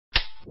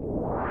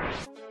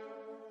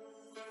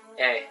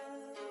Hey,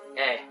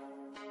 hey,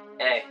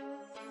 hey,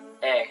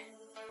 hey.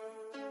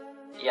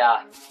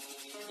 Yeah,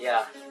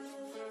 yeah.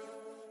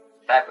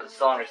 Back with the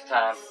song this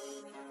time.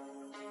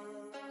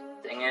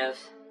 Thing is,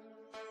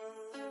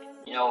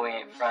 you know we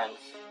ain't friends.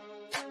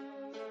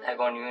 I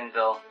go in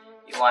Unionville.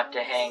 You want to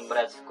hang, but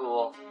at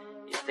school,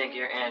 you think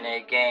you're in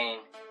a gang,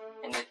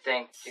 and you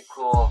think you're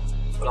cool,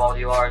 but all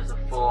you are is a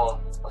fool.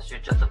 Plus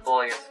you're just a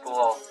bully at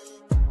school,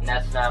 and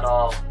that's not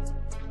all.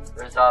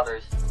 There's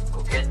others.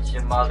 Go get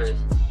your mothers.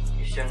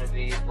 You shouldn't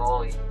be a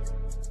bully.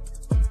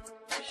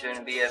 You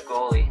shouldn't be a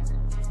goalie.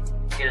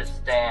 Get a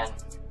stand.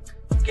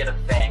 Get a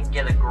fan.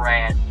 Get a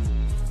grand.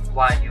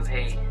 Why do you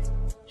hate?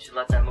 You should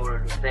let them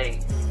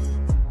motivate.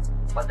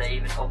 Why they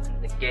even open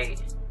the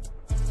gate?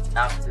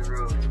 Not to be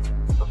rude,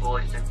 but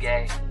bullies are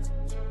gay.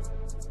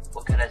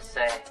 What could I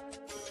say?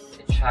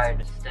 They tried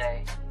to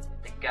stay.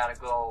 They gotta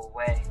go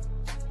away.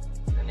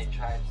 Then they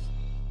tried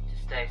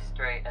to stay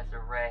straight as a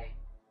ray.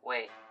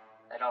 Wait,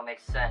 that don't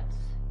make sense.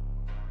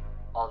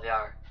 All they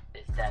are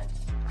is dense.